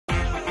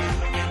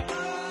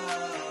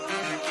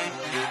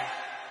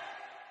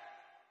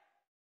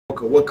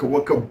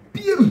Welcome.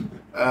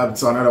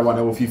 To another one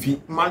of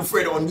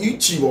Fiifi-Manfred on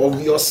YouTube,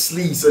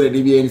 obviously. So that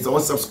they be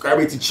anyone subscribe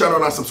to the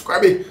channel and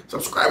subscribe it.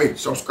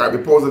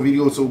 Pause the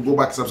video, so go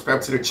back,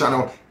 subscribe to the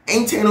channel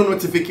and turn on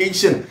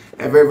notification.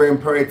 A very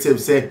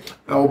imperative. Say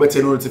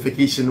better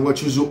notification. What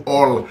choose you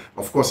all,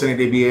 of course, any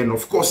day be and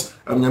of course,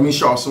 I'm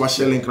sure also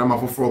share link.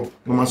 I'm for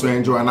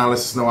enjoy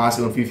analysis now.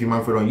 Asking on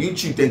Fiifi-Manfred on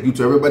YouTube. Thank you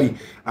to everybody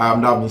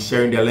that have been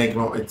sharing their link.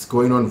 Now it's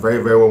going on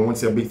very well.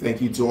 Once a big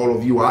thank you to all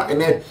of you.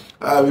 And then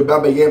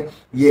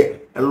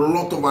a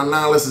lot of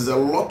analysis, a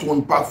lot to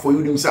unpack for you.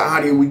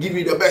 We give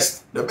you the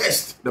best.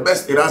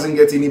 It doesn't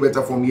get any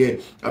better from here.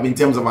 In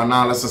terms of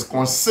analysis,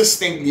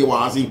 consistently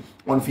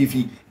on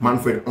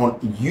Fiifi-Manfred on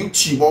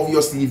YouTube.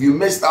 Obviously, if you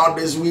missed out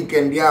this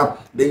weekend,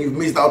 then you've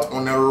missed out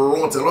on a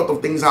lot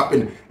of things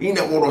happen in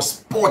the world of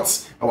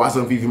sports. I was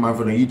on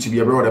Fiifi-Manfred on YouTube.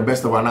 You brought the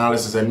best of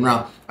analysis and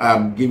now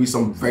give you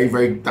some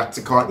very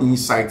tactical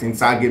insight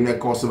inside game that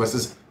course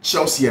versus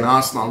Chelsea and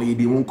Arsenal.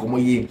 They won't come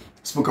here.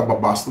 Spoke about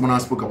Barcelona,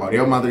 spoke about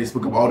Real Madrid,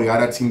 spoke about all the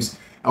other teams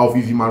of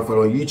Fiifi-Manfred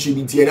on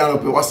YouTube.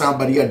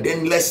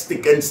 Then let's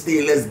stick and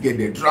stay. Let's get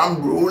the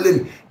drum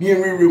rolling.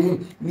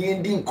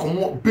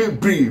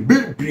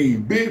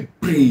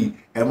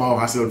 Emma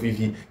Hassel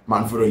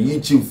Fiifi-Manfred on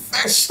YouTube.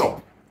 First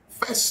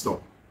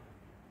stop.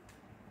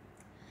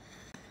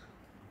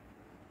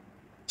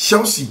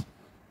 Chelsea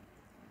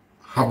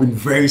have been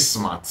very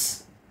smart.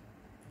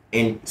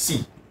 And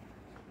see,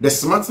 the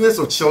smartness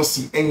of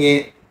Chelsea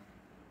and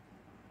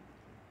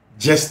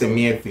just the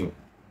mere thing.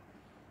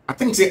 I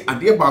think say at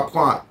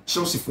the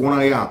Chelsea for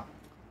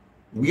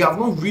we have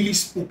not really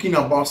spoken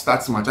about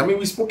that much. I mean,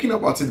 we've spoken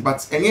about it,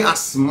 but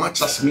as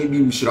much as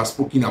maybe we should have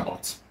spoken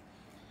about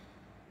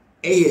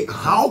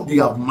how they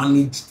have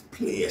managed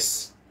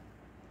players.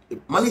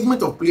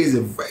 Management of players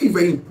is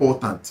very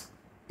important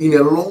in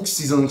a long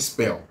season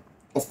spell.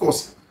 Of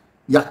course,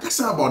 you're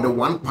talking about the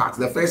one part.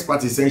 The first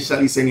part is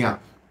essentially saying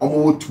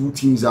almost two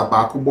teams are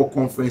Bakubo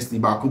Conference, the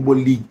Bakubo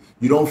League.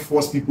 You don't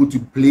force people to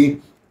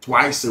play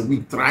twice a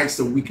week, thrice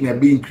a week, and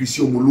be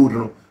increasing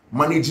load.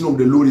 Managing of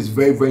the load is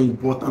very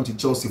important to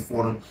Chelsea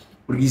for them.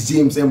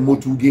 Resumes and more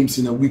 2 games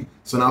in a week.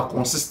 So now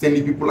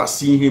consistently people are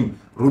seeing him.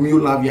 Romeo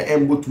Lavia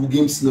and more 2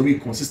 games in a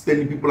week.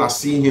 Consistently people are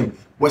seeing him.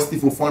 Wesley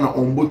Fofana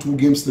on more 2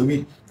 games in a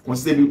week.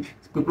 Consistently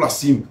people are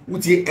seeing him.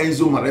 Utie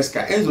Enzo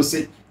Maresca. Enzo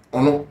said,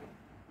 oh no,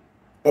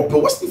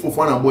 Ope Wesley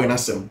Fofana boy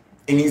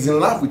and he's in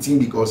love with him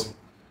because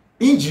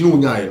in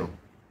Gino,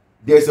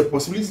 there's a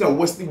possibility that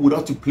Wesley would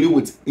have to play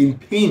with in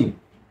pain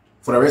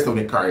for the rest of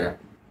the career.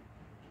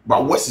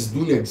 But West is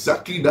doing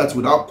exactly that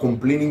without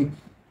complaining,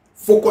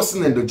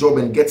 focusing on the job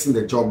and getting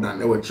the job done.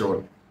 They were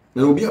children.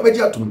 There will be a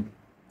better to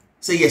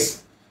say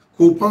yes.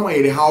 Cole Palmer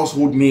is the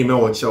household name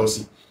of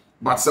Chelsea.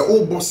 But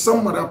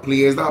some other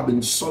players that have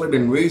been solid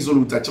and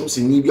resolute at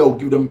Chelsea, maybe I'll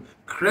give them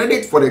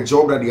credit for the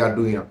job that they are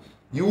doing.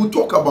 You will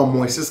talk about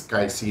Moises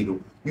Caicedo,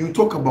 you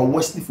talk about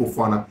Wesley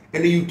Fofana,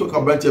 and then you talk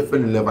about Jeff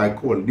and Levi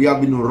Cole. They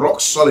have been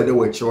rock solid. They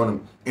were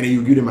children, and then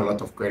you give them a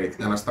lot of credit.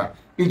 You understand?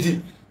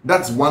 Indeed.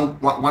 That's one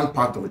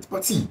part of it.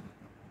 But see,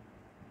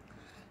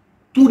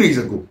 2 days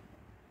ago,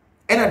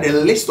 and at the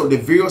list of the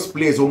various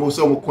players almost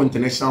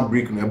international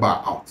break never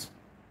out.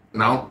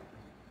 Now,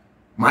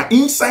 my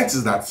insight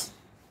is that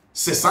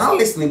Cesar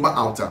listening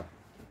out.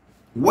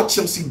 What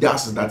Chelsea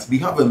does is that they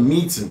have a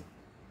meeting,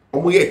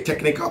 a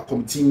technical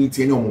committee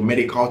meeting or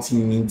medical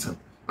team meeting.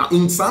 Now,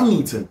 in some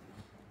meeting,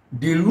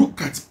 they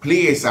look at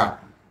players that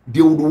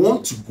they would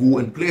want to go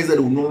and players that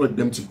would not let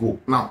them to go.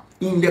 Now,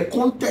 in the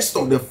context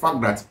of the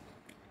fact that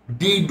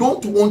they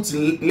don't want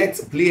to let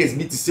players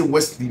be to say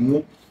Wesley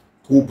Mo,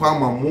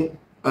 Kopama Mo,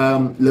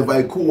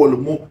 Levi Cole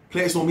Mo,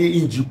 players who may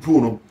injury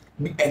prone,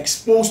 be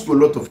exposed to a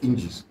lot of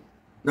injuries.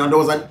 Now there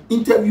was an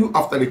interview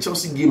after the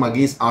Chelsea game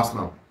against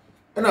Arsenal.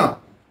 And now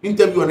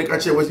interview on the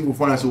catcher Wesley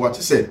Fofana. So what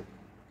he said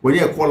when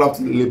you call up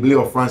to the Bleu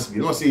of France,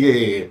 you don't say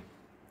yeah.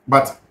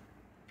 But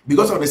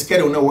because of the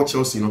schedule now what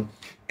Chelsea,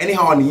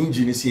 anyhow on the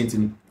injury is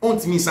saying on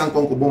to me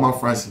Sankon Koboma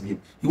France.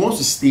 He wants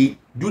to stay,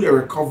 do the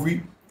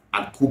recovery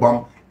at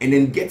Cobham, and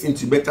then get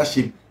into better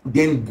shape,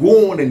 then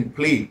go on and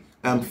play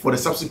for the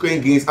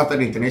subsequent games after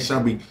the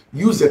international break.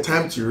 Use the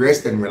time to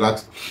rest and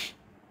relax,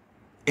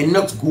 and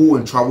not go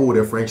and travel with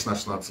the French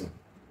national team.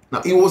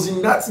 Now, it was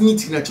in that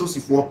meeting at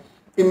Chelsea for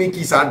a make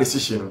his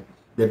decision.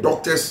 The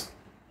doctors,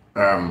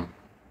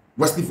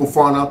 Wesley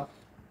Fofana,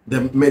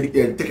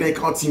 the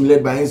technical team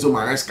led by Enzo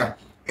Maresca,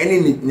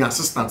 and the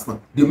assistants,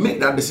 they make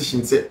that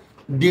decision. Say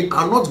they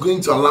are not going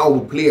to allow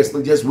the players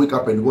to just wake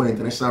up and go on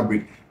international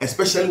break,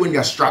 especially when they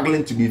are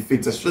struggling to be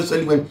fit,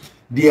 especially when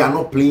they are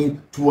not playing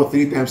 2 or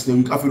 3 times in a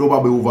week. After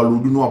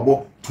overload,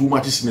 about 2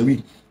 matches in a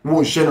week,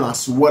 won't share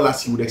as well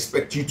as you would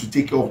expect you to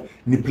take care of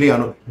the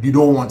player. They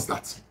don't want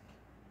that.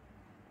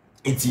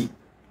 It's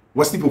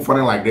Wesley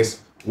Fofana like this.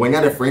 When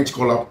you're the French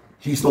call up,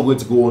 he's not going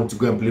to go on to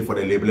go and play for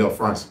the Bleu of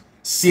France.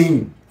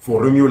 Same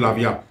for Romeo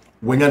Lavia.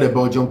 When you're the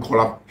Belgium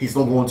call up, he's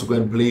not going to go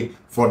and play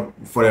for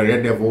the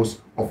Red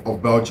Devils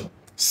of Belgium.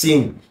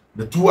 Same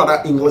the 2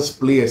 other English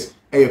players,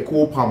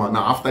 Cole Palmer.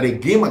 Now after the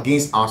game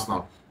against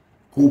Arsenal,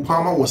 Cole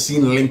Palmer was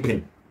seen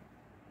limping.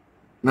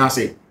 Now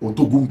say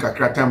Otogum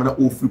Kakra time na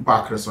free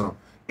park restaurant.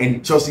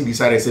 And Chelsea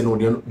decided say no,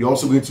 they're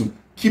also going to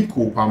keep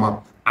Cole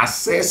Palmer,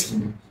 assess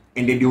him,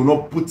 and then they will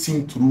not put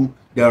him through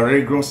the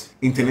rigorous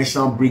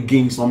international break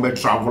games on the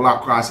travel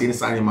across any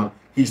animal.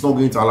 He's not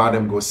going to allow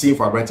them go. Same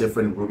for Brighton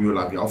friend Romeo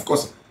Lavia. Of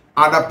course,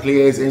 other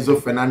players,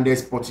 Enzo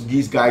Fernandez,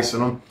 Portuguese guys,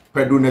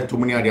 Pedro Neto,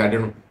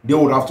 they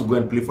would have to go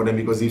and play for them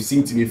because they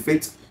seem to be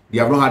fit. They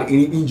have not had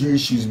any injury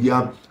issues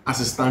beyond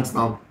as it stands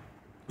now.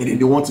 And then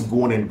they want to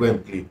go on and go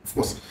and play. Of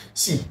course,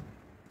 see,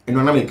 and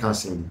when I can't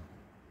say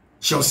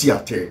Chelsea are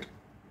third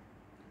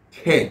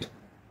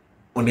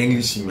on the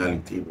English Premier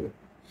League table.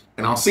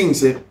 And I was saying,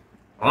 say,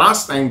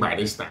 last time by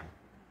this time,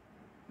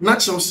 not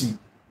Chelsea,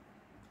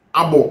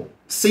 about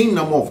same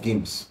number of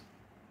games,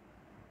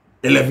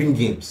 11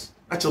 games.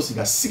 Not Chelsea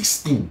got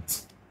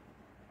 16th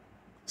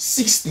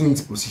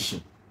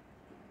position.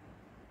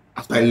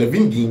 After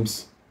 11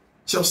 games,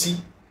 Chelsea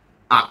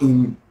are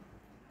in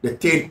the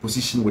third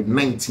position with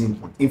 19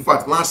 points. In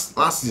fact, last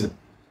season,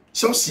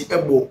 Chelsea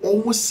about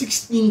almost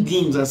 16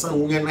 games and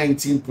some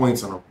 19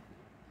 points now.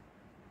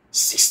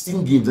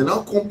 16 games, and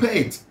now compare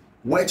it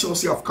where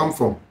Chelsea have come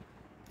from.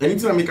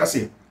 Anything I make us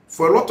say,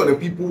 for a lot of the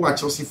people who are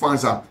Chelsea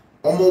fans are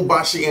almost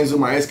bashing Enzo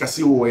Maresca,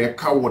 say, oh, a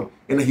coward,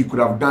 and he could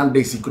have done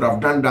this, he could have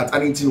done that. I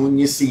didn't know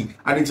you see,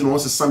 I didn't know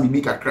Sambi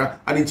Bikakra,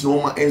 I didn't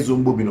know Enzo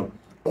Mbobino.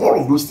 All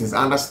of those things,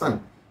 I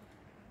understand.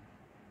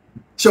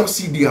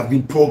 Chelsea, they have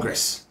been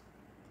progress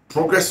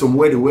from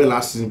where they were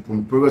last season,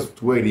 from progress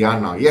to where they are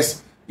now.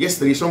 Yes,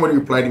 yesterday somebody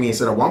replied to me and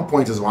said that 1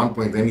 point is 1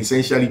 point, and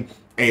essentially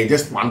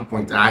just 1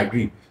 point. I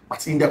agree.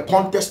 But in the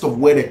context of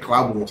where the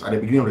club was at the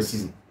beginning of the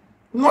season,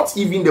 not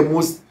even the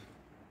most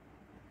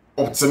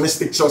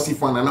optimistic Chelsea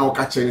fan and now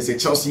catch and say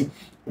Chelsea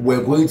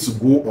were going to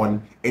go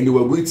on and they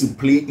were going to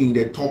play in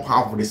the top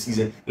half of the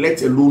season, let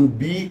alone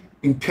be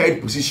in third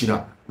position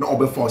now, not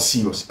before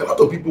serious. A lot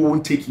of people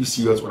won't take you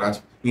serious for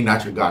that in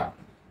that regard.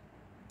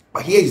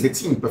 But here is the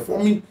team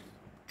performing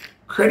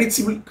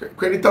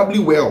creditably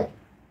well.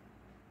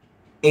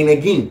 And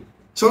again,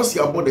 Chelsea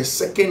are about the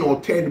second or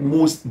third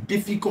most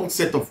difficult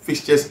set of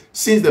fixtures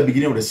since the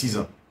beginning of the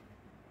season.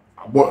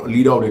 About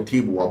leader of the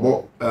table,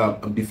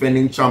 about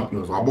defending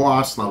champions, about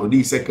Arsenal,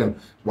 the second,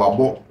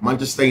 about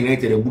Manchester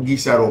United, the boogie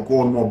side of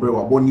Cornwall,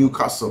 about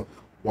Newcastle,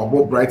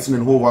 about Brighton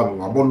and Hove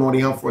Albion, about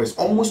Nottingham Forest.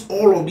 Almost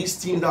all of these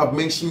teams that I've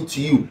mentioned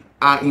to you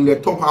are in the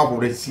top half of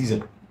the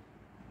season.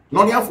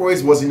 Nottingham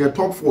Forest was in the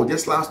top 4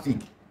 just last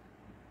week.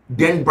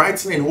 Then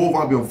Brighton and Hove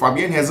Albion,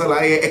 Fabian Hazel,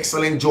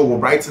 excellent job of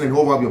Brighton and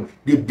Hove Albion.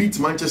 They beat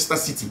Manchester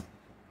City.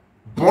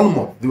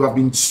 Bournemouth, they have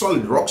been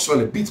solid, rock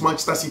solid, beat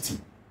Manchester City.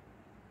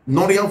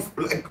 Nottingham,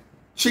 like,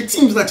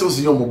 teams like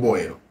Chelsea,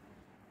 boy,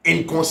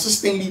 and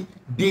consistently,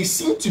 they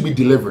seem to be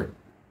delivering.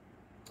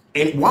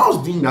 And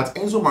whilst doing that,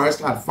 Enzo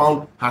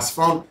Maresca has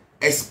found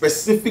a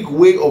specific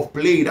way of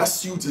play that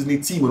suits the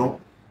team,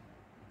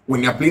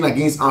 When they're playing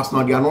against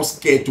Arsenal, they are not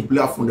scared to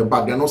play up from the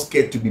back. They are not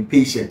scared to be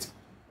patient.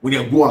 When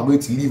they go going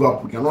to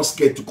Liverpool, they are not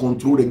scared to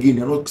control the game.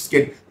 They are not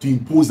scared to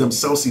impose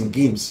themselves in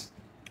games.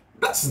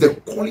 That's the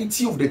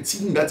quality of the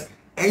team that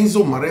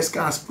Enzo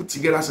Maresca has put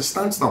together as it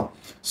stands now.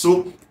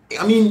 So,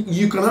 I mean,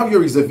 you can have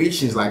your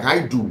reservations like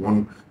I do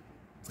on,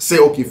 say,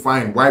 okay,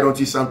 fine, why don't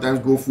you sometimes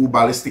go full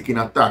ballistic in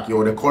attack?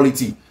 Or the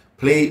quality,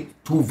 play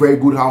 2 very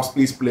good house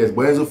place players,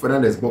 Enzo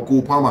Fernandez,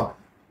 Cole Palmer,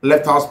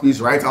 left house place,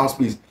 right house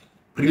place,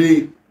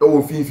 play,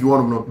 if you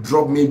want to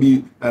drop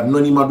maybe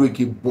Noni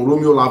Madueke,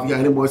 Romeo Lavia,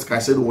 any boys,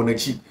 Caicedo on the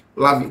cheek,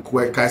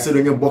 Caicedo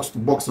in your box to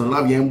box, and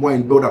Lavia and boy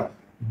and build up.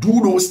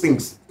 Do those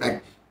things,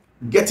 like,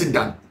 get it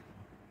done.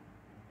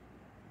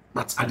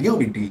 But at the end of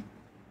the day,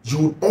 you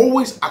would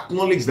always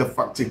acknowledge the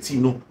fact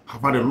that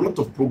have had a lot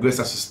of progress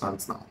as it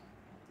stands now.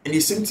 And they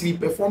seem to be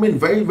performing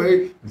very,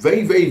 very,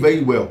 very, very,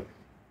 very well.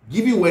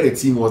 Given where the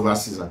team was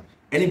last season,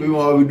 anybody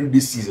what we do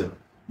this season,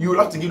 you will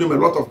have to give them a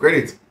lot of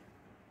credit.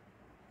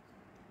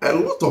 A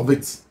lot of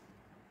it.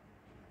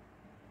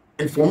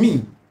 And for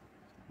me,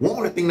 one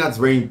of the things that's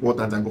very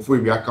important, and before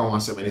we back on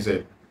 17, is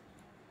that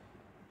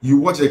you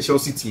watch the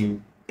Chelsea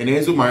team, and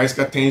Enzo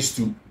Maresca tends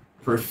to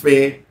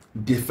prefer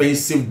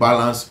defensive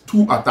balance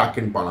to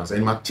attacking balance.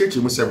 And my church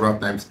several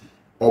times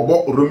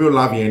about Romeo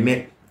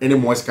Lavia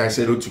and Moise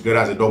Caicedo together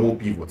as a double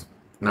pivot.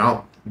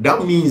 Now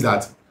that means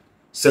that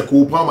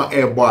Cole Palmer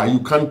you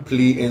can't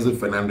play Enzo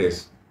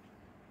Fernandez.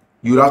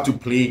 You have to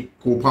play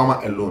Cole Palmer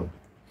alone.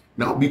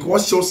 Now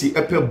because Chelsea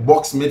a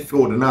box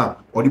midfield now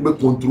or the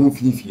control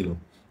Fiifi,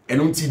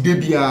 and until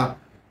Debia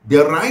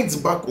the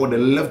right back or the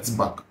left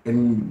back,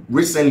 and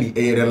recently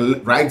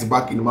the right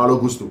back in Malo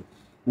Gusto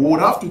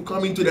would have to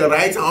come into the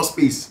right house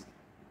space.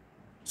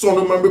 So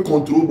no remember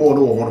control ball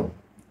no one.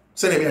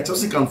 So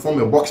Chelsea can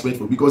form a box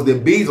midfield because the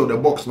base of the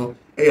box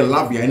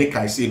Lavia and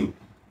Caicedo.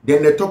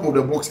 Then the top of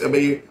the box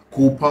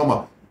Cole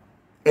Palmer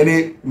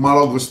and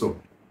Malo Gusto.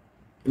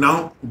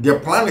 Now the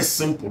plan is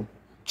simple.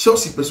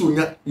 Chelsea person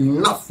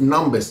enough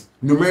numbers,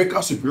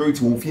 numerical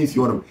superiority will finish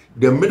on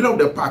the middle of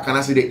the park, and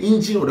I say the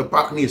engine of the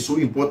park is so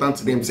important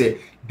to them. Say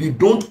they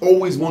don't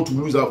always want to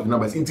lose out the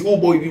numbers. Into old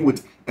boy even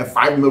with a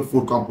 5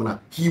 midfield company,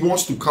 he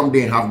wants to come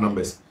there and have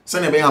numbers. So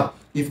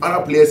if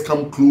other players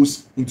come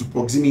close into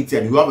proximity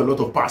and you have a lot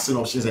of passing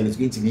options, and it's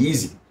going to be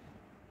easy.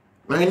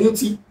 My new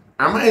team.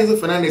 Enzo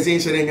Fernandez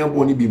ain't sharing any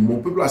money be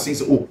more. People are saying,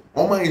 oh,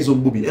 Oma Enzo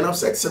Bobby. And I've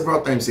said several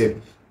times,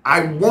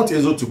 I want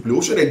Enzo to play.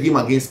 Also, the game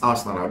against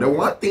Arsenal. The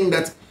one thing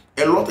that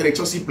a lot of the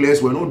Chelsea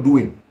players were not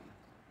doing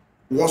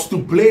was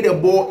to play the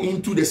ball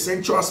into the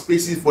central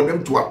spaces for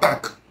them to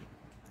attack.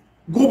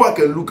 Go back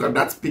and look at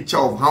that picture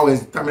of how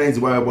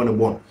Enzo won the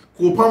ball.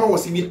 Cole Palmer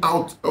was even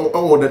out,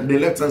 or the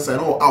left hand side,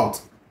 or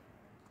out.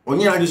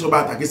 Onyeka just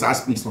about against our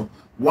space now.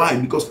 Why?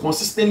 Because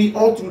consistently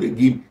all through the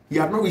game, he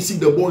had not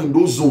received the ball in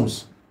those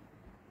zones.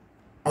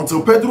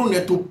 Until Pedro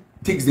Neto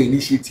takes the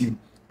initiative,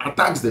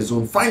 attacks the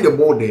zone, find the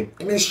ball there,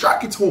 and then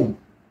strike it home.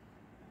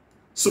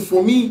 So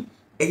for me,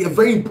 it's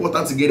very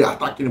important to get the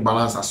attacking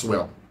balance as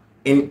well.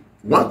 And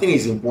one thing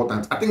is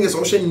important. I think there's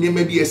also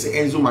maybe as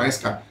Enzo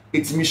Maresca.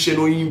 It's mission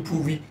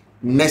improving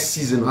next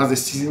season as the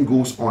season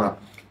goes on.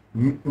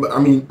 I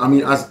mean,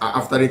 as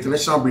after the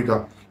international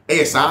breakup,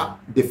 ASR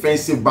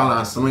defensive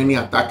balance, no any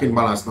attacking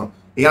balance now.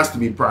 It has to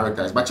be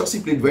prioritized. But Chelsea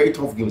played very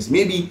tough games.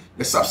 Maybe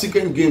the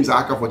subsequent games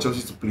are for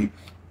Chelsea to play.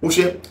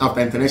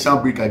 After international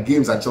break,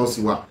 games at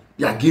Chelsea were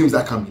games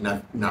that can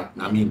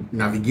be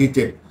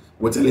navigated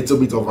with a little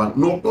bit of an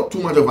not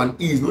too much of an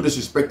ease, no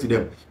disrespect to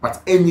them,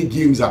 but any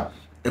games are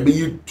a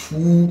bit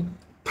too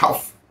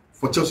tough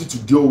for Chelsea to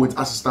deal with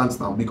as it stands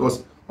now,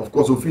 because of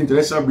course with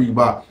international break,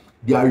 but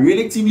they are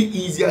relatively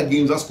easier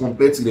games as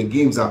compared to the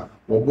games that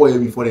were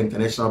before the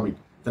international break.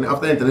 Then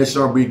after the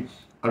international break,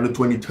 on the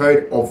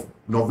 23rd of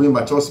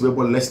November, Chelsea will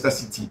play Leicester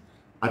City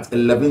at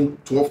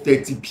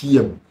 12:30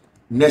 p.m.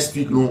 Next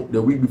week,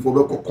 the week before,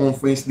 we got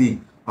Conference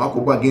League. I'll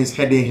go against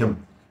Hedenham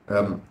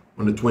on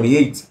the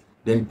 28th.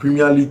 Then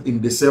Premier League in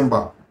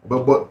December.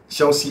 But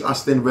Chelsea,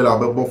 Aston Villa,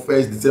 about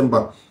 1st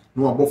December.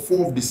 About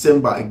 4th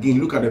December again.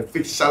 Look at the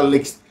fixture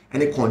list.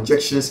 Any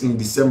conjectures in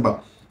December.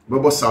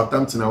 About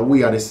Southampton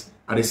away at the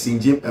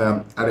St. James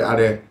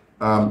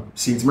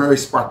St.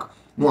 Mary's Park.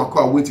 I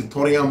call away to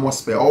Tottenham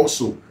Hotspur.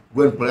 Also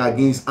go and play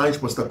against Ange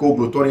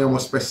Postecoglou, Tottenham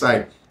Hotspur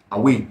side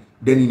away.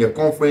 Then in the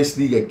Conference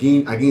League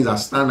again against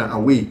Astana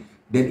away.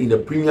 Then in the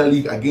Premier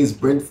League against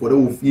Brentford, they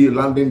will feel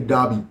London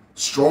derby,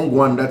 strong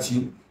one that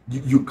you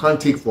can't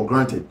take for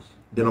granted.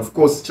 Then of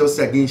course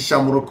Chelsea against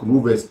Shamrock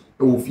Rovers,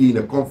 they will feel in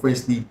the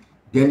Conference League.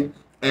 Then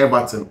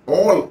Everton,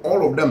 all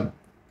of them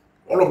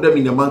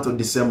in the month of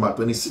December.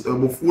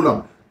 26th,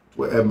 Fulham,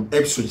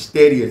 Ipswich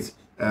 30th.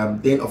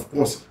 Then of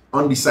course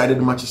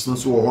undecided matches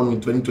also on in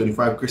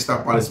 2025.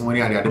 Crystal Palace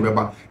money at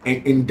the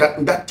and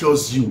that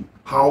tells you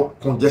how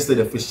congested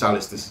the fixture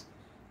list is.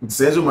 It's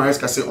Enzo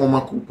Maresca say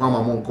Oma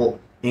Kupama Monko.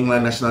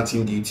 England national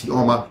team duty,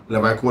 England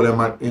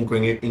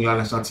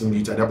national team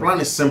duty. The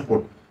plan is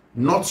simple,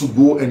 not to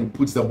go and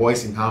put the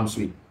boys in harm's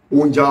way.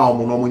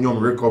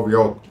 Recovery,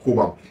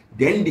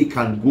 then they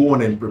can go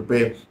on and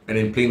prepare and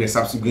then play in the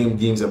subsequent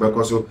games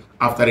because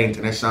after the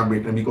international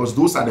break, and because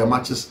those are the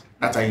matches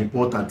that are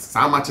important.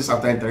 Some matches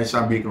after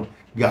international break,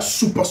 they are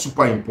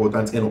super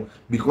important,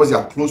 because they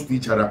are close to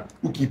each other.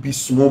 Who keep a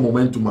small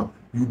momentum,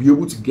 you'll be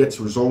able to get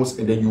results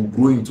and then you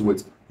grow into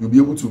it. You'll be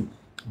able to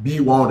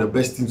be one of the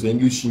best teams in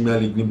English Premier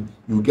League.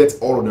 You get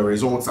all of the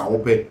results are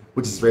open,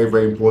 which is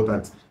very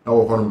important.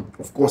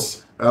 Of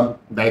course,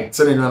 like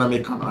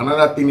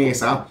another thing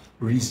is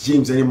Reece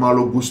James and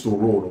Malo Gusto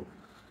role.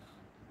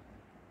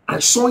 I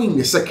saw in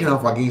the second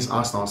half against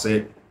Arsenal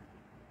said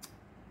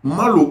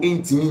Malo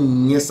ain't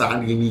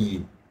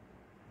me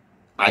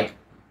like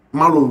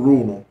Malo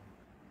role.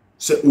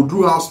 So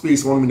Udru have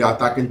space on the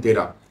attacking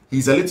theater.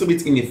 He's a little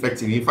bit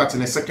ineffective. In fact,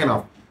 in the second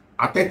half,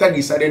 Arteta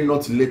decided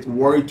not to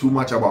worry too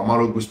much about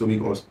Malo Gusto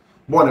because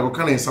boy, I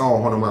kind of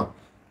saw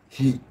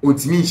he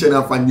ultimately should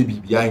find the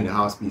BBI in the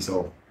house piece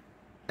of,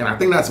 and I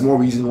think that's more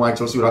reason why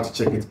Chelsea would have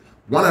to check it.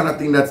 One other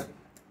thing that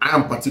I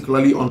am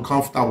particularly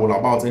uncomfortable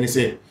about, and they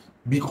say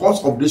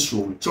because of this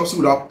role,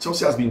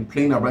 Chelsea has been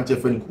playing around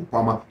French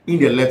Kupama in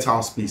the left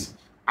half space.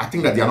 I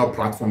think that they are not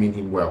platforming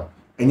him well,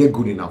 and they're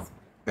good enough.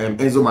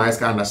 Enzo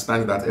Maresca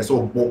understands that I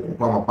saw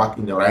Kupama back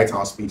in the right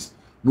half space.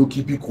 No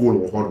keep it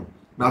cool or hold.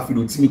 Now, if you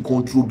don't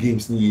control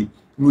games, no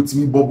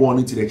bubble on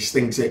it to the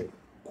extent that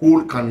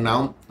Cole can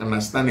now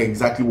understand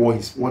exactly what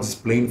he's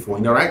playing for.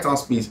 In the right hand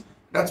space,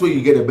 that's where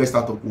you get the best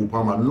out of Cole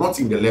Palmer, not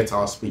in the left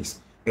hand space.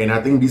 And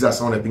I think these are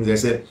some of the things I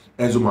said.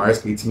 Enzo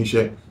Maresca,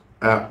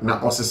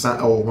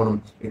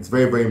 it's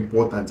very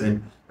important.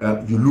 And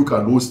you look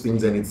at those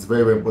things, and it's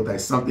very important.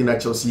 It's something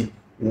that Chelsea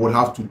would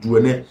have to do.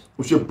 And then,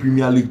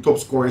 Premier League top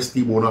scorers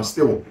table now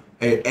still.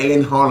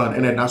 Erling Haaland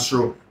and that's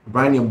true.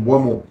 Brian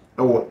Mbeumo.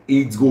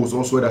 8 goals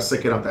also at the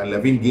second after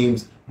 11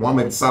 games.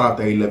 Mohamed Salah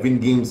after 11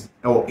 games,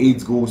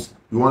 8 goals.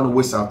 Yohan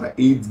West after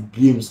 8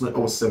 games,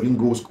 7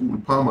 goals. Cole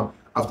Palmer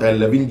after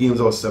 11 games,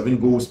 7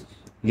 goals.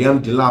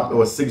 Liam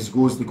Delap, 6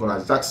 goals.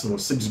 Nicolas Jackson,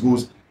 6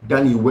 goals.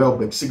 Danny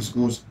Welbeck, 6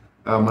 goals.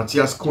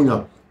 Matthias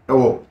Cunha,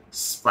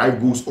 5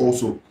 goals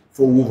also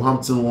for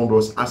Wolverhampton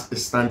Wanderers as it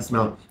stands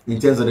now in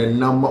terms of the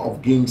number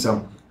of games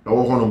that were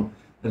on.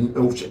 And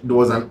there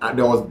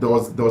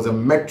was a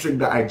metric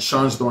that I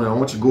chanced on. I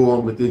want to go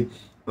on with it.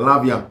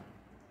 Lavia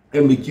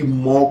and making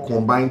more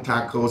combined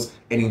tackles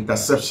and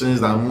interceptions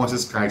than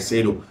Moses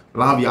Caicedo.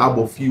 Lavia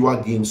have fewer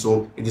games,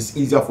 so it is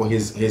easier for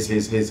his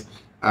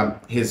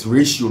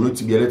ratio not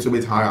to be a little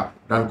bit higher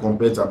than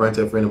compared to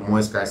Abrante friend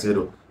Moses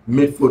Caicedo.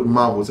 Midfield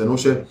marvels, and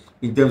also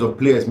in terms of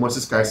players,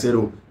 Moses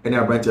Caicedo and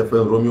Abrante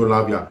friend Romeo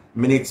Lavia.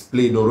 Minutes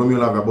played, no, Romeo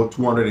Lavia about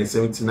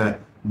 279,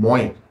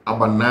 Moy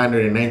about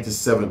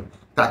 997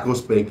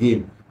 tackles per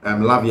game.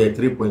 Lavia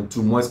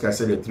 3.2, Moses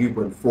Caicedo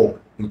 3.4,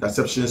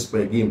 interceptions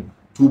per game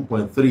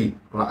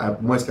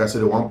 2.3, Moses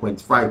Caicedo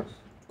 1.5,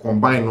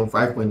 combined on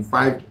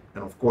 5.5,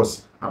 and of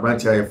course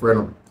Abrante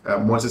friend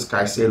Moses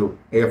Caicedo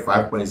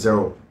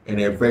 5.0. And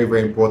they're very,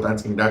 very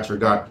important in that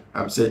regard.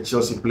 Said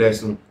Chelsea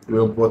players are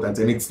very important,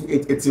 and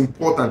it's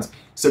important.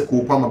 Say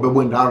Cole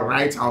Palmer in that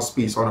right house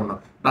space on them.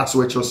 That's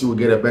where Chelsea will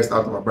get the best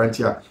out of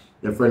Abrante.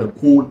 Your friend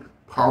Cole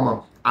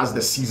Palmer as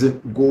the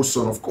season goes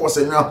on. Of course,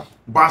 and now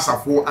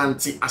Barca for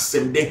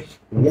anti-Assemble.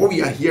 What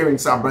we are hearing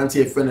is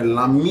Abrante friend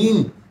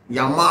Lamine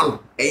Yamal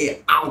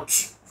out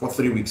for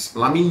 3 weeks.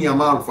 Lamine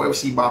Yamal for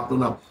FC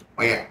Barcelona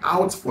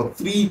out for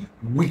 3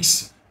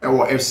 weeks.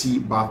 Or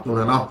FC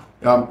Barcelona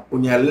now.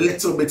 Only a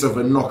little bit of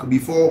a knock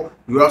before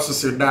you also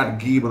said that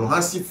game. And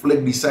Hansi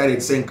Flick decided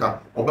Senka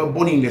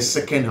or in the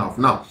second half.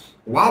 Now,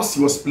 whilst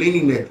he was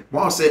playing in the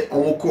whilst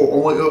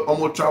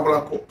Omo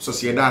Traveler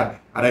Sociedad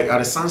at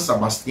the San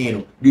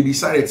Sebastian, they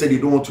decided they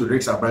don't want to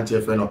risk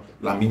Abrante friend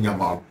Lamine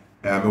Yamal.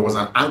 It was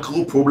an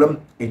ankle problem,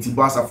 and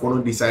Tibasa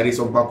Fono decided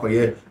some back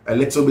here a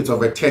little bit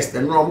of a test.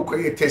 And now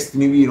I'm test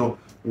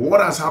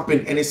what has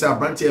happened, and it's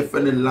Abrante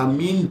friend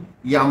Lamine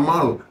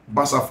Yamal.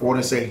 Barca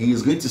Fono said he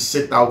is going to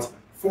sit out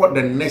for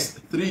the next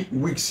 3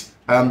 weeks.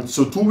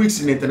 So 2 weeks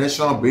in the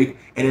international break,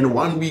 and then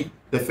 1 week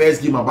the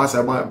first game of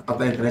Barca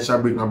after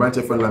international break.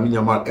 Abrante friend Lamine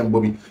Yamal and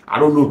Bobby. I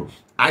don't know.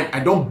 I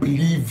don't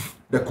believe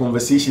the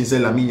conversation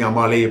said Lamine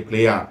Yamal a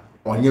player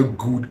on your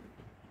good.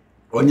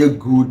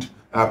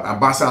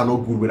 Barca are not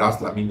good without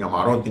Lamine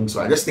Yamal. I don't think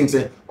so. I just think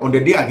that on the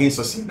day against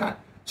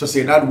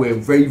Sociedad were a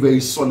very, very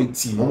solid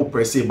team. Almost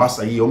per se,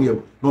 Barca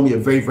a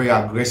very, very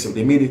aggressive.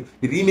 They didn't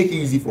make it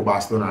easy for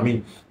Barcelona. I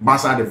mean,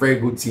 Barca had a very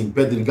good team.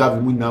 Pedri,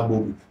 Gavi,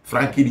 Munna,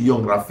 Frankie de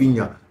Jong,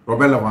 Rafinha,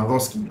 Robert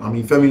Lewandowski,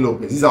 Femi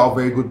Lopez. These are all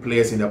very good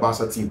players in the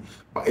Barca team.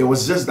 But it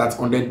was just that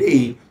on the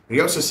day,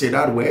 Real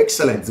Sociedad were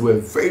excellent. They were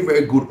very,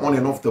 very good on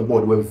and off the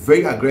board. They were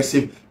very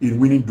aggressive in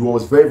winning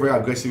duels, very, very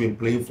aggressive in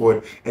playing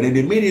forward. And then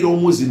they made it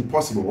almost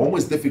impossible,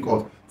 almost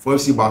difficult for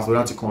FC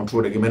Barcelona to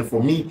control the game. And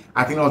for me,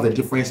 I think that was the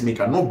difference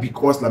maker. Not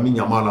because Lamine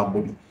Yamal and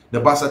Bobby. The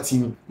Barca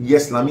team,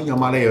 yes, Lamine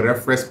Yamal is a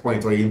reference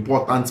point or an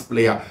important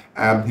player.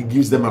 He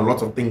gives them a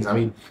lot of things. I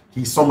mean,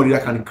 he's somebody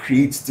that can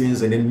create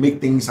things and then make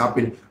things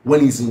happen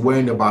when he's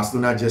wearing the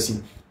Barcelona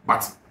jersey.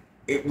 But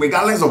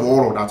regardless of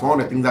all of that, one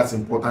of the things that's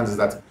important is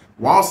that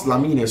whilst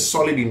Lamine is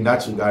solid in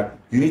that regard,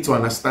 you need to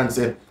understand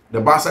that the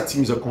Barca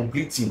team is a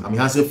complete team. I mean,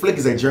 Hansi Flick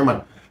is a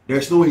German.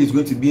 There's no way he's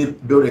going to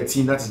build a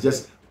team that's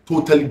just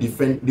totally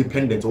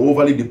dependent or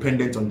overly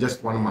dependent on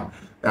just one man.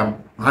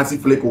 Hansi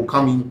Flick will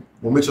come in,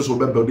 will make sure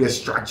we'll build a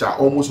structure,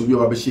 almost will be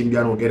able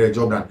to get a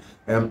job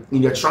done.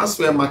 In the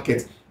transfer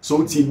market,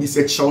 so team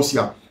said Chelsea,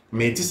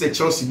 may say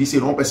Chelsea, they say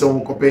 1%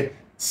 will copy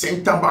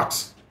center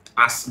backs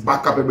as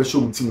backup every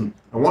show team.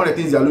 And one of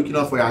the things they're looking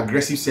out for is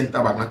aggressive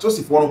center back. Now,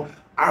 Chelsea for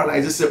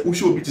I say, who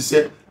should be to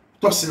say,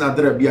 Tosin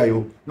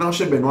Adrebiayo, now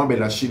she Benoit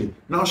Belashile,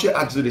 now she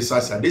Axel de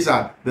Sasa. These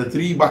are the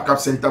 3 backup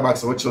center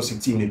backs of Chelsea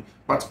team.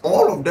 But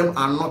all of them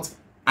are not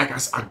like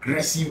as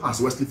aggressive as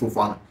Wesley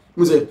Fofana.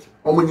 You say,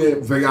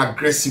 very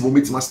aggressive,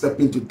 we must step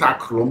into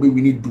tackle, we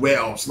need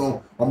duels,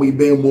 no, we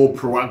be more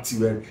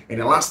proactive. And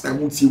the last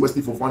time we see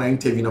Wesley Fofana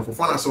interview,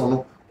 Fofana saw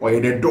no, or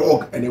the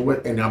dog, and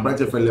a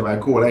branch of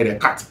like a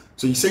cat.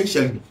 So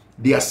essentially,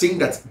 they are saying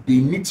that they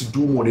need to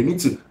do more. They need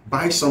to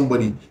buy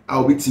somebody.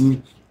 I'll be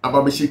team.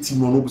 Ababeshi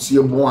team on see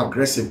more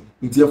aggressive.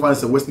 If you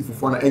find a Wesley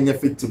Fofana any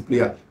fit to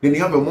player, then they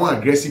have a more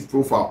aggressive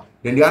profile.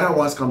 Then the other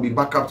ones can be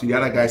back up to the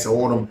other guys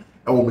around them.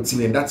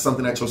 Team, and that's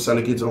something that you're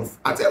allocated of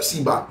at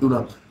FC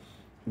Barcelona.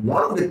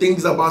 One of the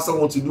things that Barca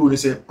want to do, they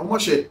say, how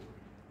much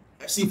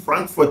FC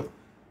Frankfurt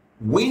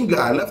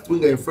winger, left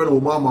winger in front of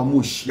Omar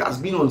Mamouche, he has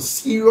been on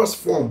serious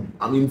form.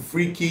 I mean,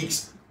 free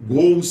kicks,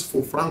 goals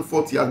for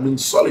Frankfurt, he has been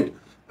solid.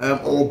 Our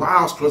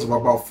buyout clause of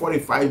about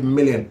 45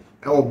 million.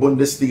 Our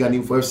Bundesliga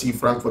name for FC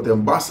Frankfurt.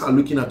 And Barca are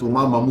looking at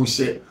Omar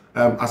Mamouche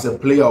as a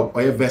player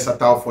or a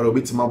versatile for a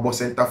bit more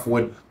center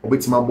forward, a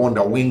bit more on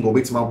the wing, a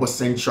bit more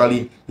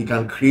centrally. He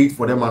can create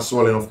for them as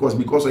well. And of course,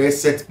 because of a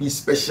set piece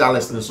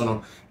specialist and so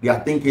on, they are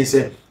thinking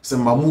say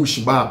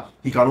Mamouche bar,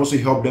 he can also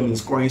help them in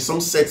scoring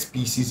some set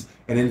pieces,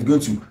 and then it's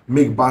going to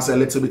make Barca a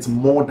little bit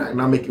more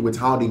dynamic with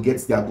how they get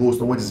their goals,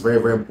 which is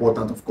very, very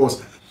important, of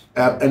course.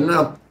 And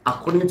now,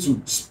 according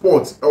to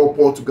Sports El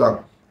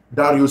Portugal,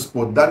 Dario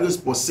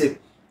Sport said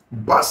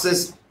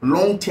Barca's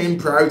long-term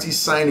priority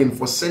signing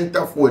for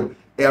center forward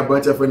Air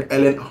friend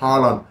Ellen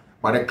Haaland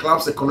but the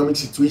club's economic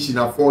situation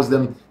has forced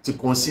them to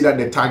consider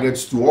the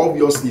targets too.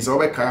 Obviously,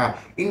 so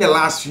in the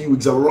last few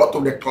weeks, a lot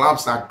of the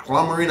clubs are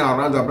clamoring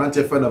around the branch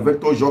of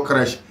Victor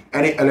Gyökeres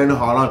and Erling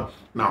Haaland.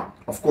 Now,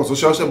 of course,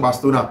 also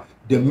Barcelona,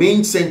 the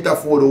main center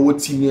for the whole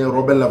team here,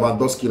 Robert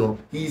Lewandowski,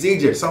 he's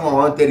aged, somewhere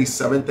around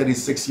 37,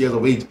 36 years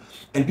of age.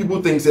 And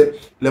people think that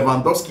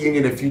Lewandowski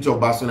in the future of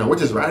Barcelona,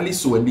 which is rightly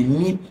so, and they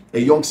need a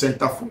young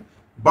center for.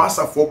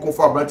 Barca for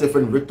branch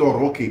friend Victor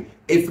Roque,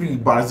 every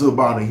Brazil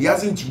bar. He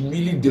hasn't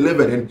really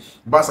delivered, and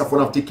Barca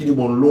have taken him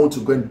on loan to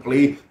go and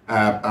play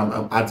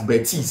at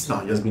Betis. Now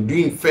he has been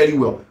doing fairly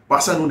well.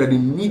 Barca know that they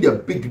need a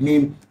big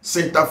name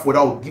center for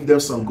that will give them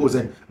some goals.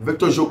 And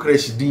Victor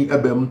Gyökeres,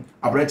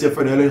 a branch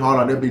friend Erling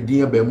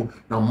Haaland,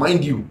 now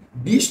mind you,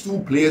 these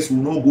two players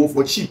will not go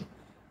for cheap.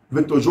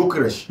 Victor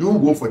Gyökeres, he will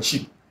go for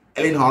cheap.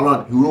 Erling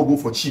Haaland, he will not go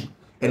for cheap.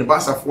 And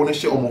Barca for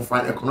share almost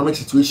fine economic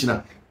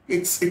situation.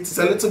 It's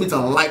a little bit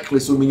unlikely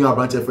so many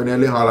branch friend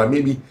Erling Haaland.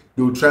 Maybe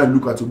they will try and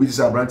look at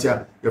Ubitisa branch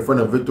your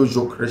friend of Victor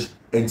Gyökeres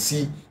and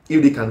see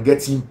if they can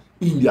get him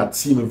in their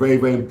team. A very,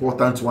 very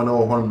important one.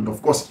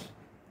 Of course,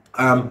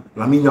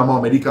 Lamine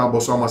Yamal medical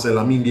boss say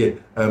Lamine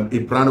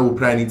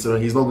there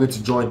he's not going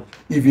to join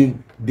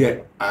even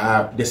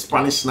the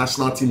Spanish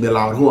national team, the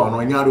La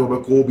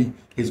Roja.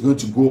 He's going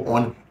to go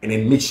on and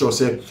then make sure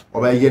say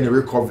over here in the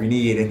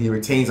recovery and he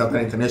retains after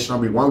the international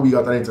break. 1 week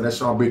after the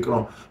international break,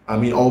 over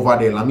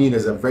there, Lamine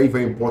is a very,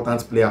 very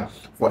important player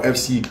for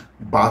FC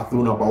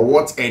Barcelona. But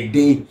what a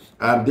day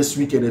this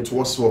weekend it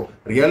was for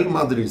Real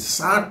Madrid.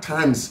 Sad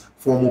times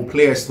for more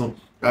players.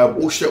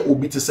 Osha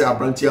Obi to say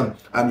Abrantia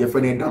your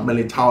friend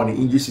Militao in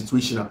the injury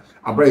situation.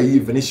 Abraham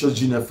Vinicius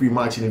Junior free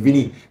match and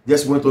Vinny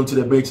just went on to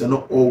the bench and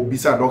no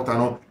Bisa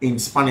doctor in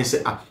Spanish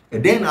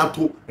and then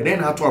after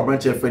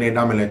Abrantia friend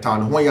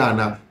Militao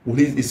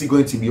when is he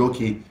going to be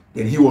okay?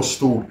 Then he was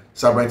told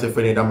Abrantia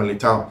friend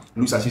Militao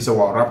looks as he said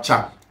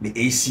rupture the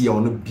ACL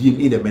on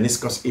being in the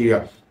meniscus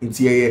area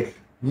into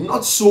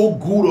not so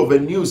good of a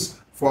news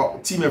for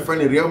team and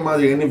friend Real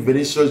Madrid and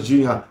Vinicius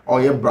Junior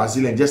or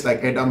Brazilian, just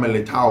like Eder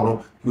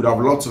Militao, he would have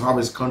loved to have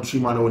his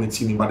countryman on the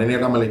team, but then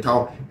Eder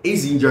Militao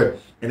is injured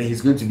and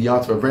he's going to be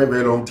out for a very,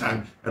 very long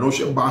time. And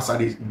also Barca,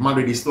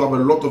 Madrid, they still have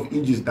a lot of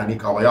injuries. Dani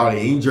Carvajal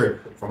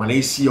injured from an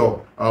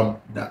ACL,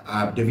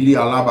 David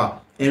Alaba,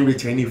 and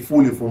returning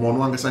fully from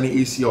one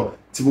ACL.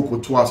 Thibaut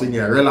Courtois saying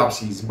relapse,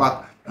 he's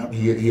back.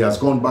 He has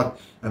gone back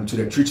to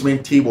the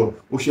treatment table.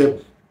 Also,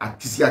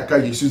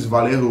 Atisiaka Jesus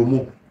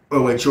Valero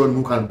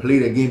who can play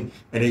the game,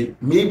 and then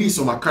maybe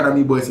some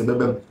academy boys and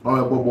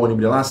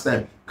the last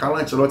time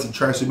Carlo Ancelotti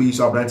tries to be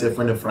so brand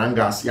friend of Fran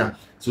Garcia.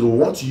 So they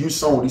want to use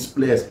some of these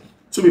players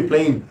to be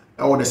playing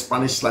all the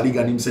Spanish La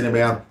Liga teams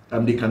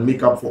and they can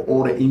make up for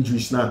all the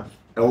injuries now.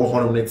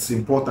 It's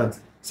important.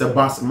 So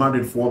Barca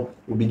Madrid will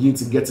begin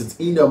to get it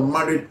in the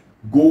Madrid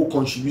goal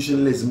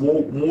contribution list,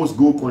 most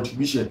goal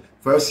contribution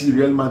for FC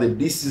Real Madrid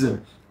this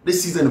season.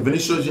 This season,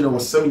 Vinicius Junior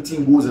was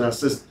 17 goals and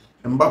assists.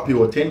 Mbappe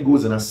was 10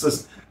 goals and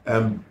assists.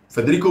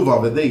 Federico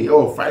Valverde,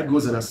 5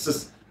 goals and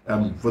assists.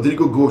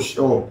 Federico Gosh,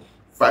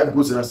 5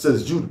 goals and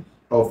assists. Jude,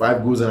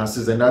 5 goals and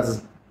assists. And that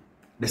is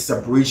the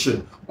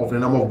separation of the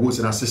number of goals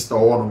and assists.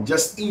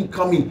 Just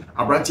incoming,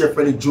 Abrantia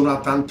friend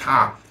Jonathan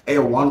Tah,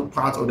 one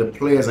part of the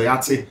players I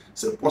had to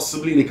say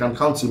possibly they can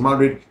come to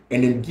Madrid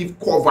and then give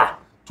cover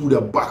to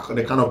the back of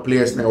the kind of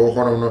players now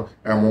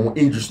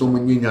injuries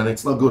and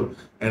it's not good.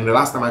 And the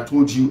last time I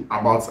told you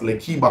about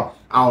Lekiba,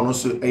 I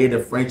also the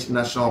French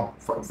national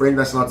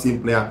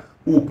team player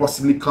who will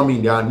possibly come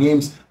in. There are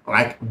names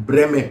like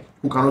Bremer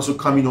who can also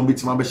come in on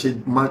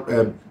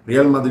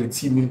Real Madrid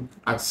team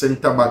at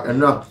centre back. And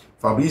now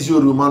Fabrizio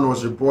Romano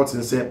was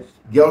reporting say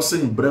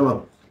Gelson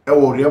Bremer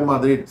Real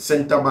Madrid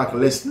centre back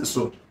list.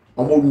 So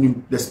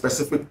the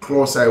specific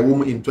clause I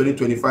will in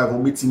 2025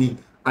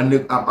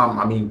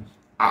 and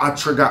I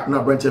trigger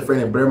na branch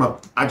friend in Bremer,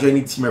 I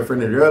join team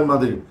friend in Real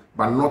Madrid,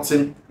 but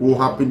nothing will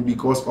happen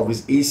because of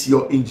his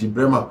ACL injury.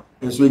 Bremer,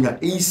 and so in an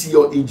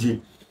ACL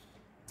injury,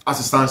 as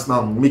it stands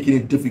now, making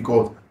it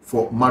difficult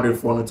for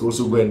Madrid to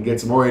also go and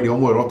get him. Already,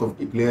 almost a lot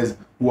of players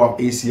who have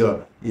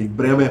ACL. If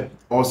Bremer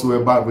also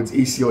were back with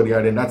ACL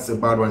there, then that's a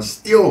bad one.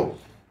 Still,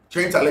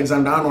 Trent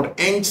Alexander-Arnold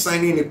ain't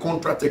signing a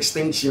contract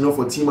extension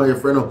for team of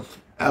friend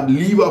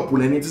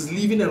Liverpool, and it is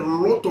leaving a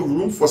lot of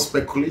room for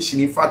speculation.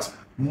 In fact,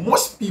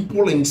 most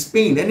people in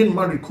Spain and in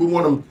Madrid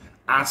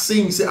are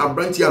saying, say,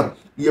 Abrantia,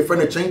 your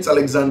friend Trent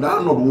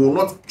Alexander-Arnold will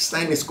not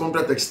sign his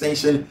contract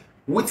extension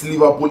with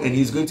Liverpool and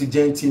he's going to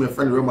join team and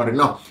friend Real Madrid.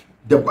 Now,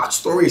 the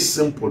backstory is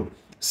simple.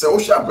 So,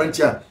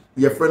 Abrantia,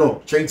 your friend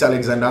of Trent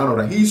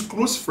Alexander-Arnold, he's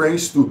close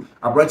friends to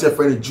Abrantia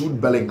friend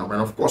Jude Bellingham.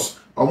 And of course,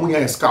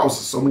 Omunya and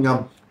Scouts,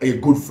 Omunya are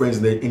good friends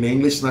in the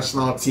English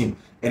national team.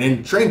 And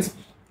then Trent,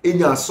 he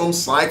has some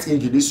slight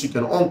injury this week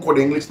and encore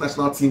the English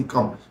national team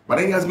come. But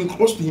then he has been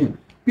close to him.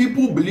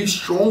 People believe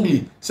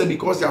strongly, say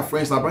because they are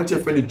friends,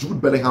 Abrantia friend Jude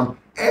Bellingham,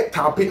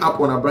 tapping up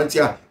on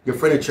Abrantia, your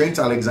friend Trent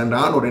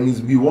Alexander-Arnold,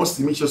 and he wants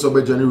to make sure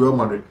so joining Real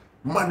Madrid.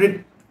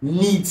 Madrid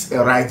needs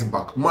a right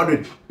back.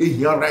 Madrid,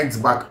 a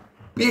right back,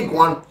 big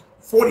one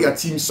for their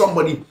team,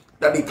 somebody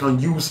that they can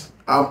use.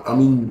 I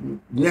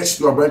mean, next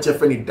to a branch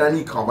friend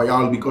Danny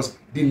Carvajal, because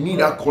they need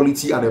that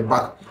quality at the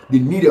back. They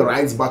need a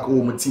right back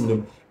over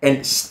team.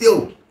 And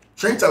still,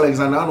 Trent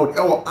Alexander-Arnold,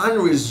 our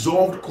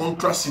unresolved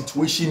contract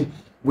situation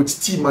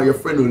with team my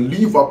friend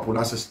Liverpool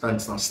as a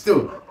stands now.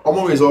 Still,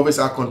 almost resolves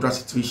our contract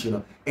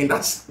situation. And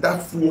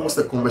that fuels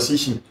the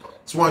conversation.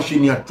 So one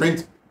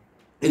Trent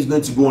is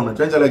going to go on.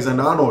 Trent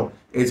Alexander-Arnold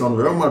is on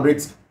Real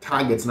Madrid's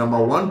targets,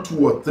 number 1, 2,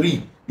 or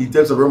 3 in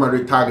terms of Real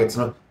Madrid targets.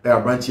 They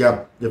are branch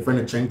here, your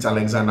friend Trent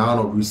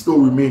Alexander-Arnold. We still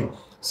remain.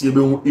 See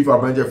if I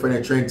branch your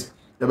friend Trent,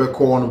 they will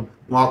call him.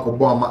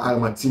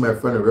 My team, my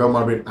friend Real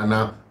Madrid, and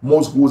now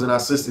most goals and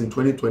assists in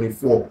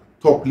 2024.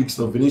 Top leagues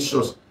of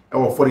Vinicius,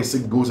 our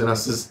 46 goals and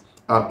assists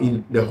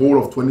in the whole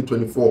of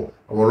 2024.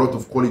 A lot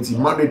of quality.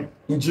 Madrid,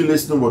 injury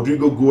list: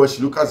 Rodrigo Goes,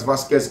 Lucas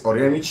Vazquez,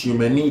 Oriani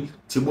Tchouameni,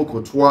 Thibaut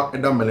Courtois,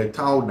 Eder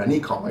Militao,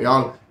 Dani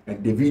Carvajal,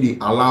 and David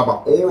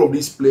Alaba. All of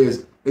these players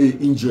are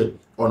injured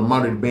on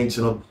Madrid bench,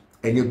 and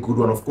a good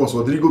one. Of course,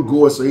 Rodrigo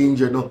Goes are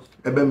injured.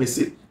 Ebe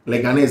Messi,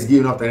 Leganes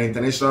giving after an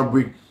international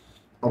break.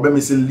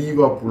 Obemesi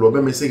Liverpool,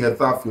 Obemesi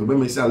Getafe,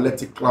 Obemesi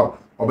Athletic Club,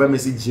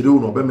 Obemesi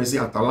Girona, Obemesi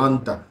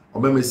Atalanta,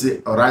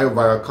 Obemesi Rayo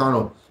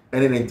Vallecano,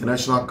 and an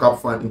international cup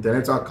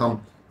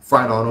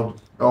final.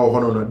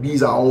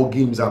 These are all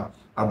games that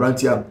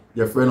Abrantia,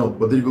 your friend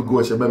Rodrigo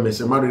Goes,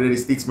 Obemesi Madrid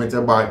statement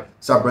by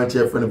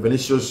Sabrantia, friend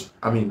Vinicius,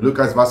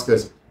 Lucas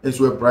Vazquez, and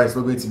Swear Price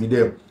not going to be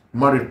there.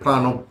 Madrid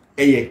plan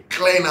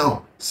clear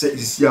now. Say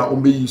this year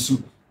on the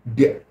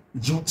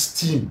youth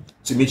team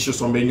to make sure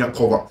somebody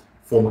cover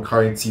from the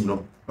current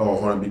team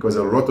because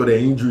a lot of the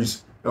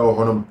injuries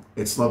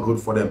it's not good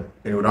for them,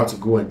 and you would have to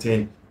go and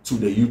turn to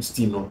the youth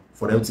team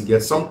for them to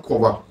get some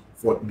cover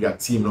for their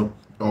team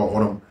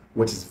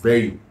which is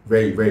very,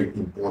 very, very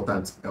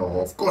important.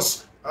 Of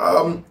course,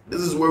 this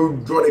is where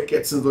we draw the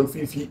curtains on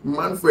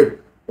Fiifi-Manfred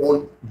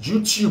on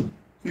YouTube.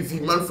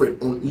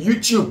 Fiifi-Manfred on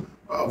YouTube.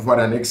 We've had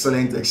an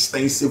excellent,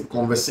 extensive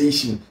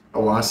conversation. I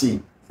want to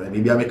see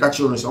maybe I may catch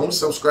you on this. I want to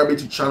subscribe to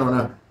the channel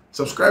now.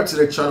 Subscribe to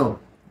the channel.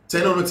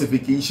 Turn on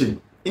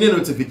notification. In the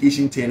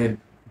notification turning,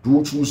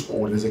 do choose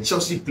all. There's a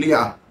Chelsea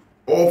player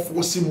all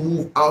forcing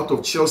move out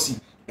of Chelsea,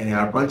 and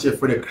a branch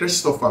for the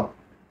Christopher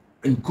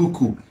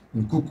Nkunku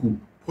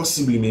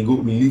possibly may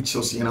leave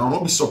Chelsea, and I will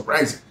not be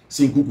surprised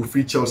seeing Nkunku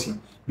free Chelsea,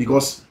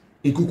 because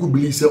Nkunku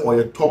believes or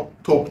a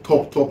top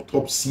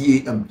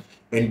CAM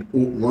and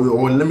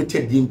or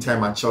limited game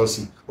time at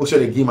Chelsea. Also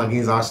the game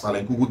against Arsenal,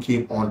 and Nkunku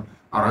came on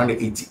around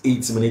the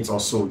 88 minutes or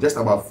so, just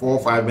about 4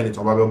 or 5 minutes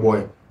of our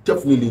boy.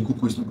 Definitely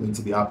Nkunku is not going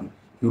to be happy.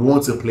 He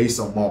wants to play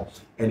some more.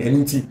 And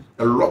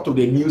a lot of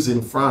the news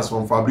in France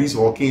from Fabrice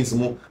Hawkins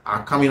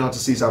are coming out to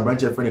say that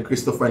branch friend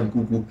Christopher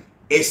Nkunku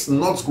is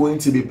not going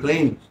to be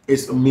playing.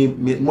 It's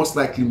most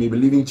likely maybe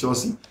leaving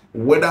Chelsea.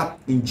 Whether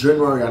in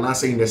January or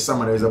not in the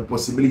summer, there is a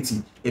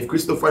possibility. If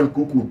Christopher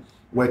Nkunku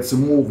were to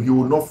move, he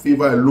would not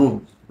favor a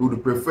loan. He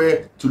would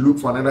prefer to look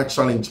for another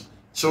challenge.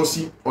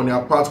 Chelsea, on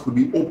their part, could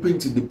be open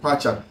to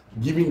departure,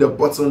 giving the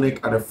bottleneck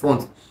at the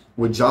front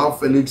with João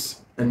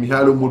Felix and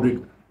Mihailo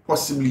Mudryk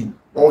possibly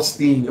all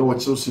staying in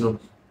Chelsea.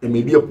 There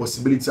may be a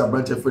possibility of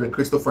branch friend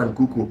Christopher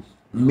Nkunku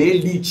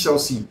may lead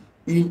Chelsea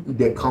in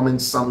the coming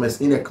summers,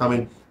 in the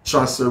coming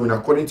transfer window,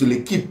 according to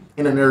L'Equipe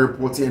in an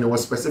reporting, and it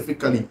was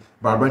specifically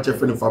by branch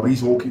friend Fabrice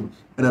Hawkins,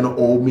 and then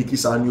all making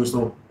some news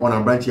on a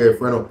branch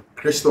friend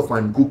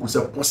Christopher Nkunku.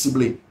 So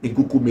possibly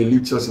Nkunku may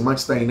leave Chelsea.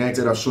 Manchester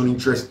United have shown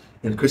interest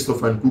in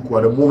Christopher Nkunku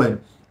at the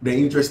moment. The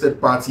interested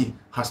party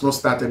has not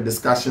started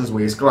discussions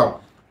with his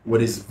club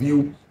with his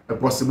view a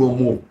possible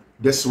move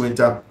this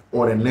winter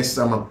or the next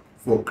summer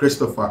for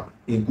Christopher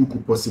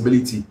Nkunku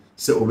possibility.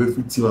 So over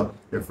 50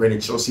 your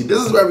friend Chelsea.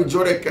 This is where we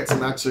draw the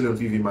curtain actually on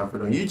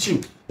Fiifi-Manfred on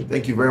YouTube.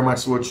 Thank you very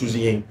much for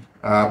choosing.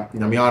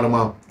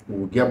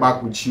 We'll get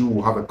back with you.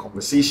 We'll have a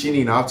conversation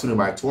in the afternoon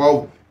by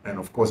 12, and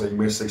of course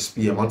at 6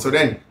 p.m. Until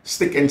then,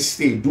 stick and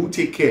stay. Do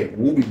take care.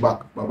 We'll be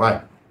back. Bye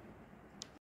bye.